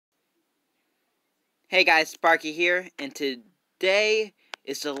Hey guys, Sparky here, and today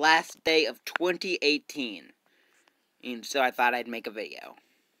is the last day of 2018. And so I thought I'd make a video.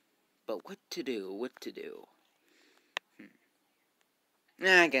 But what to do?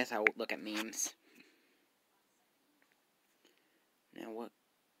 I guess I'll look at memes. Now what?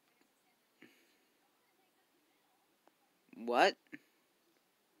 What?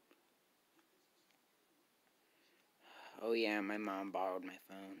 Oh yeah, my mom borrowed my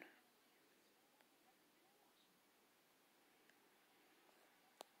phone.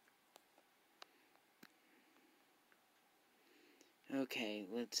 Okay,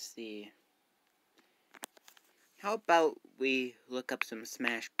 let's see. How about we look up some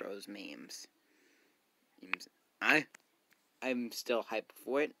Smash Bros. Memes? I'm still hyped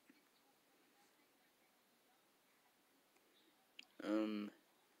for it.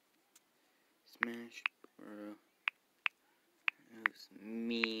 Smash Bros.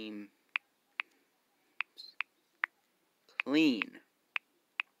 Meme clean.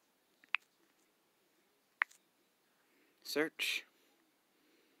 Search.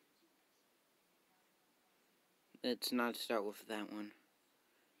 Let's not start with that one.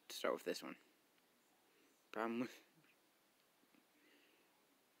 Let's start with this one. Problem with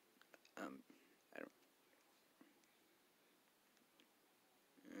I don't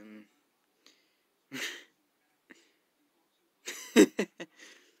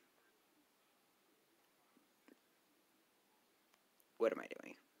What am I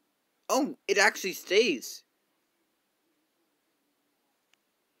doing? Oh, it actually stays.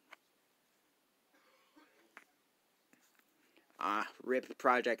 RIP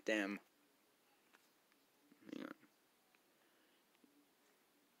Project M. Hang on.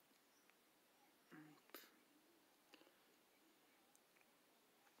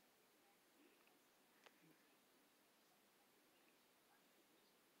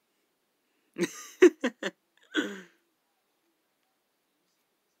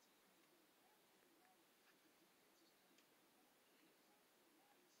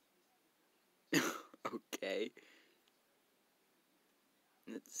 Okay.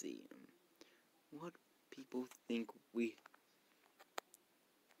 Let's see. What people think we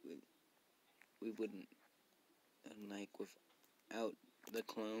wouldn't like without the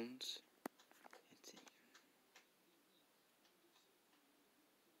clones. Let's see.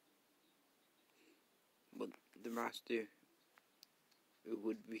 What the roster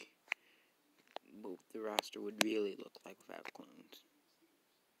would be. What the roster would really look like without clones.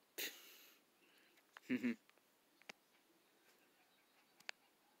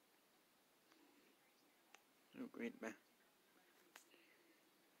 Oh, great, man.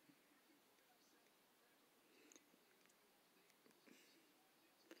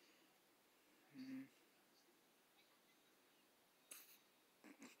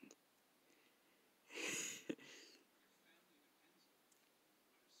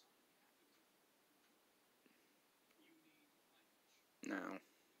 No.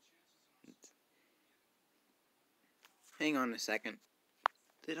 Hang on a second.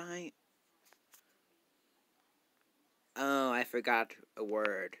 Did I? Oh, I forgot a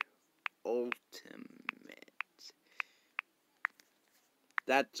word. Ultimate.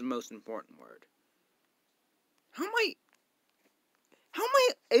 That's the most important word. How am I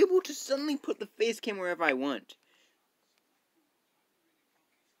able to suddenly put the face cam wherever I want?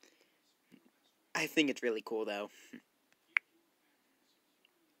 I think it's really cool though.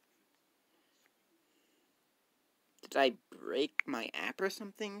 Did I break my app or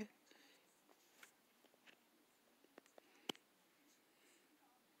something?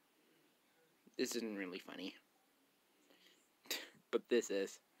 This isn't really funny. But this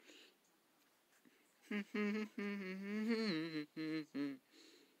is.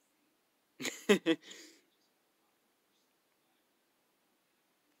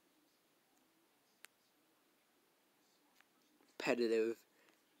 Competitive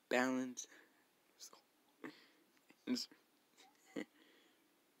balance. Okay.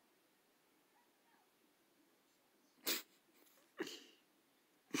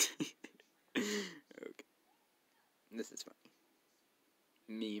 This is funny.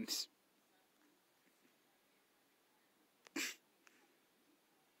 Memes.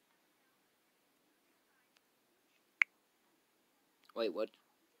 Wait, what?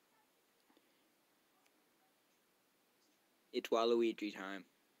 It's Waluigi time.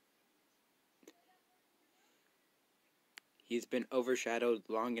 He's been overshadowed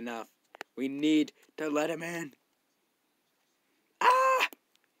long enough. We need to let him in. Ah!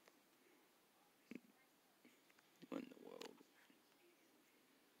 What in the world?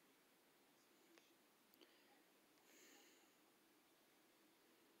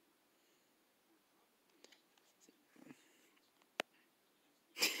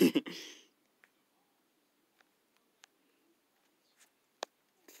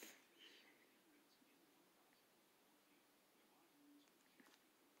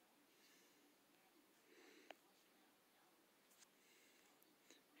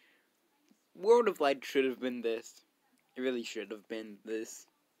 World of Light should have been this. It really should have been this.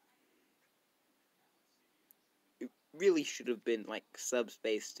 It really should have been like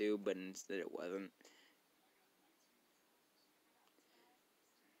Subspace 2, but instead it wasn't.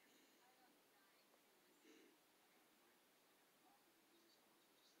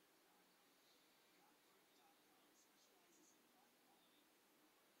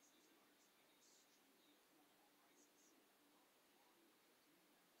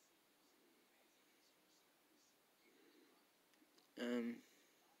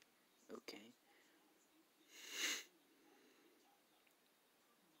 Okay.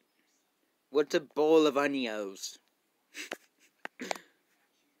 What's a bowl of onions?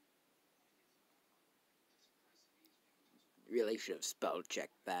 Really should have spell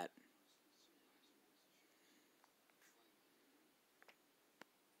checked that.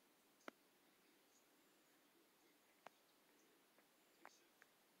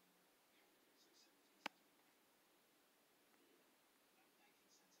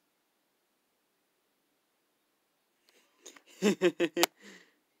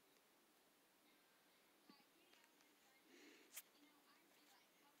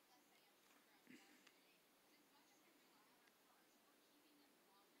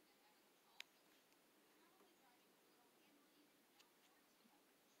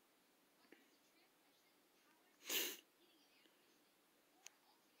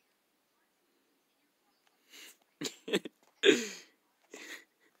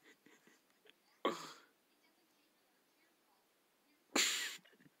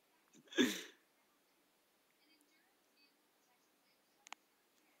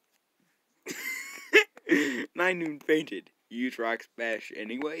 Nine Noon fainted. Use rock smash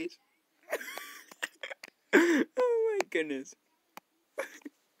anyways. Oh my goodness.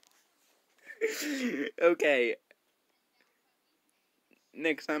 Okay.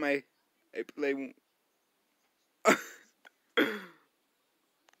 Next time I play.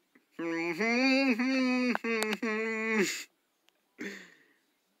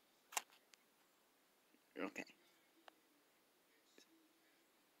 Okay.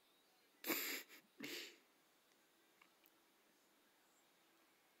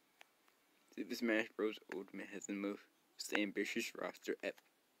 Super Smash Bros. Ultimate has the most ambitious roster ever.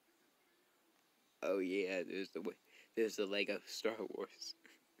 Oh yeah, there's the Lego Star Wars.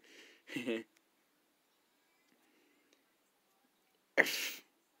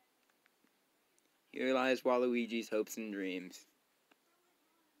 Here lies Waluigi's hopes and dreams.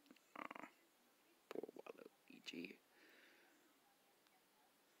 Aw, poor Waluigi.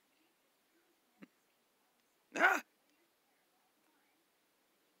 Ah!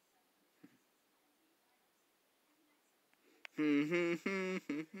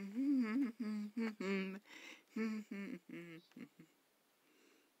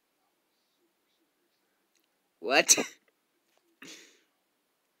 What?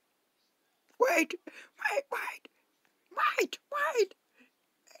 Wait! I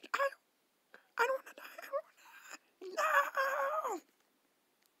don't wanna die. No!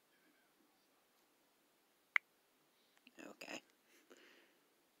 Okay.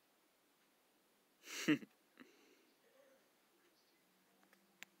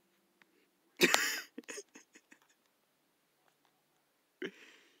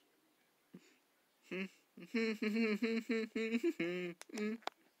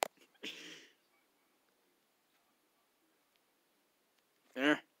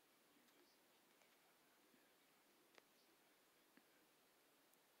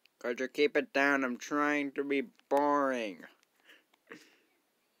 Carter, keep it down. I'm trying to be boring.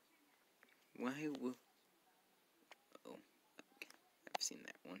 Why will... Oh, okay. I've seen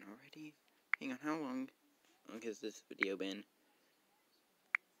that one already. Hang on, how long has this video been?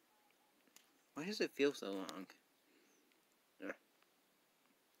 Why does it feel so long?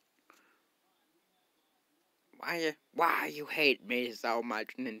 Why you hate me so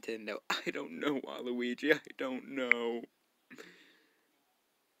much, Nintendo? I don't know, Waluigi. I don't know.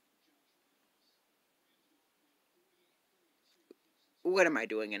 What am I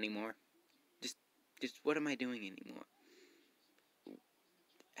doing anymore? Just what am I doing anymore?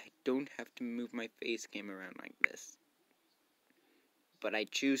 I don't have to move my face cam around like this. But I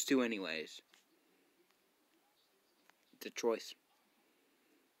choose to anyways. It's a choice.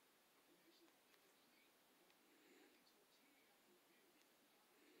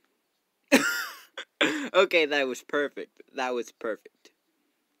 Okay, that was perfect. That was perfect.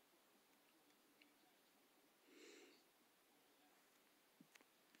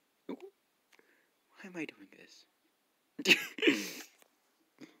 Why am I doing this?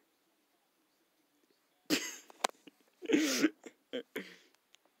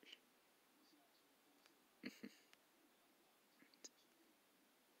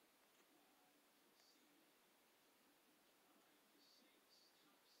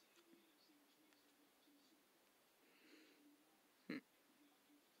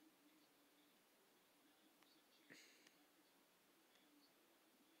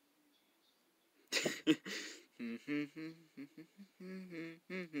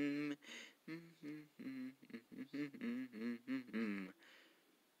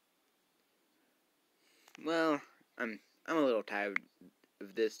 Well, I'm a little tired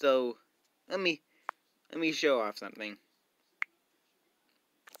of this, so let me show off something.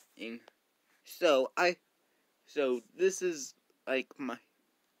 So this is like my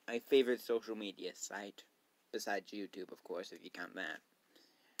favorite social media site, besides YouTube, of course, if you count that.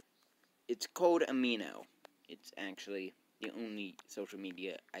 It's called Amino. It's actually the only social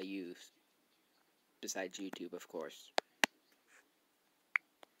media I use, besides YouTube, of course.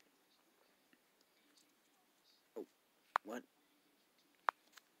 Oh, what?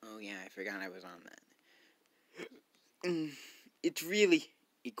 Oh yeah, I forgot I was on that. It's really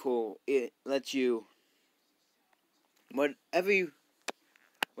cool. It lets you whatever you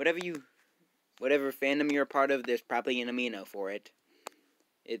whatever you whatever fandom you're a part of. There's probably an amino for it.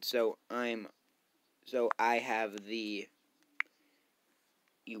 It's I have the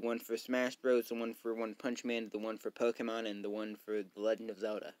one for Smash Bros, the one for One Punch Man, the one for Pokemon, and the one for The Legend of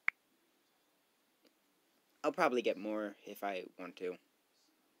Zelda. I'll probably get more if I want to.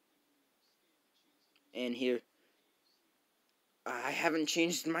 And here, I haven't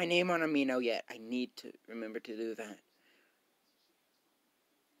changed my name on Amino yet. I need to remember to do that.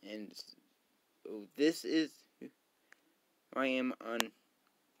 And so this is who I am on.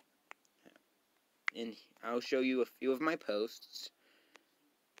 And I'll show you a few of my posts.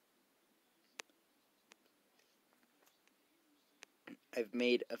 I've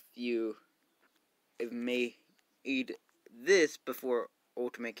made this before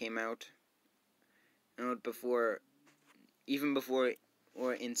Ultimate came out. Even before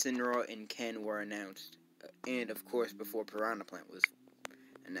or Incineroar and Ken were announced. And of course before Piranha Plant was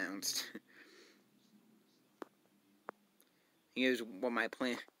announced. Here's what my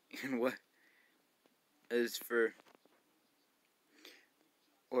plan and what is for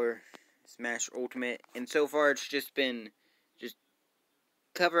Smash Ultimate. And so far it's just been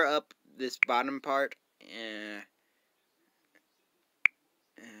cover up this bottom part.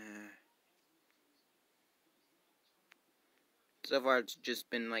 So far it's just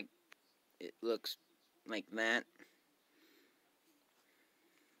been like, it looks like that.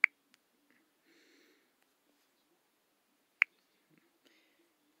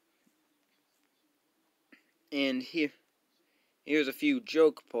 And here's a few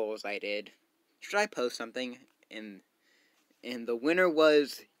joke polls I did. Should I post something? And the winner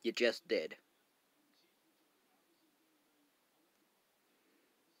was, you just did.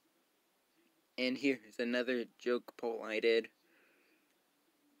 And here's another joke poll I did.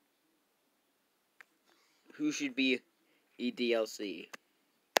 Who should be a DLC?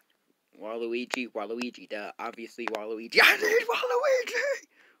 Waluigi, duh. Obviously Waluigi. I need Waluigi!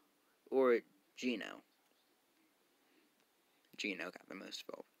 Or Gino. Gino got the most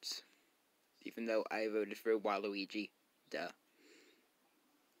votes. Even though I voted for Waluigi, duh.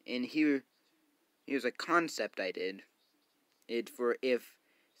 And here's a concept I did. It for if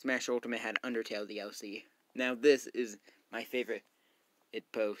Smash Ultimate had Undertale DLC. Now this is my favorite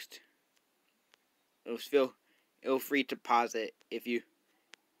post. Feel free to pause it if you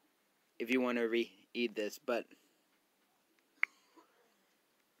want to read this, but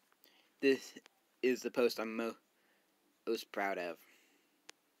this is the post I'm most proud of.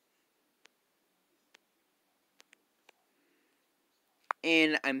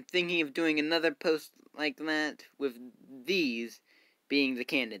 And I'm thinking of doing another post like that with these being the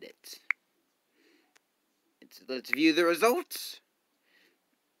candidates. Let's view the results.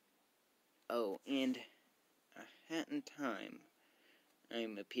 Oh, and a Hat in Time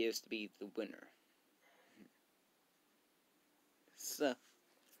appears to be the winner. So,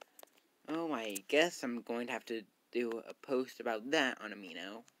 I guess I'm going to have to do a post about that on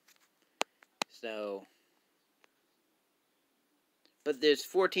Amino. So, but there's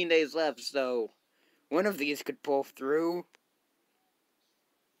 14 days left, so one of these could pull through.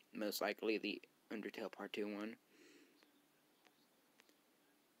 Most likely the Undertale Part 2 one.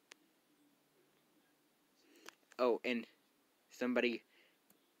 Oh, and somebody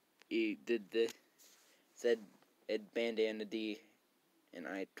said it Bandana D, and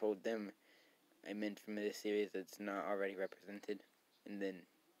I told them I meant from this series it's not already represented, and then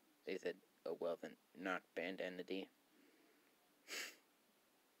they said, oh well then, not Bandana D.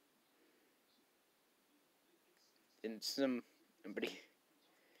 And somebody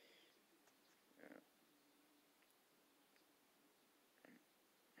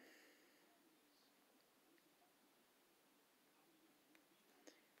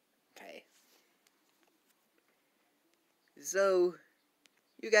okay. So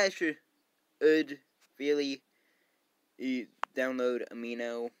you guys should really, download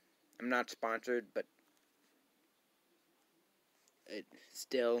Amino. I'm not sponsored, but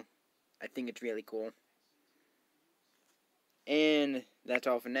still, I think it's really cool. And that's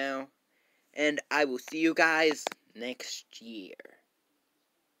all for now. And I will see you guys next year.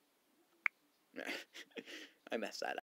 I messed that up.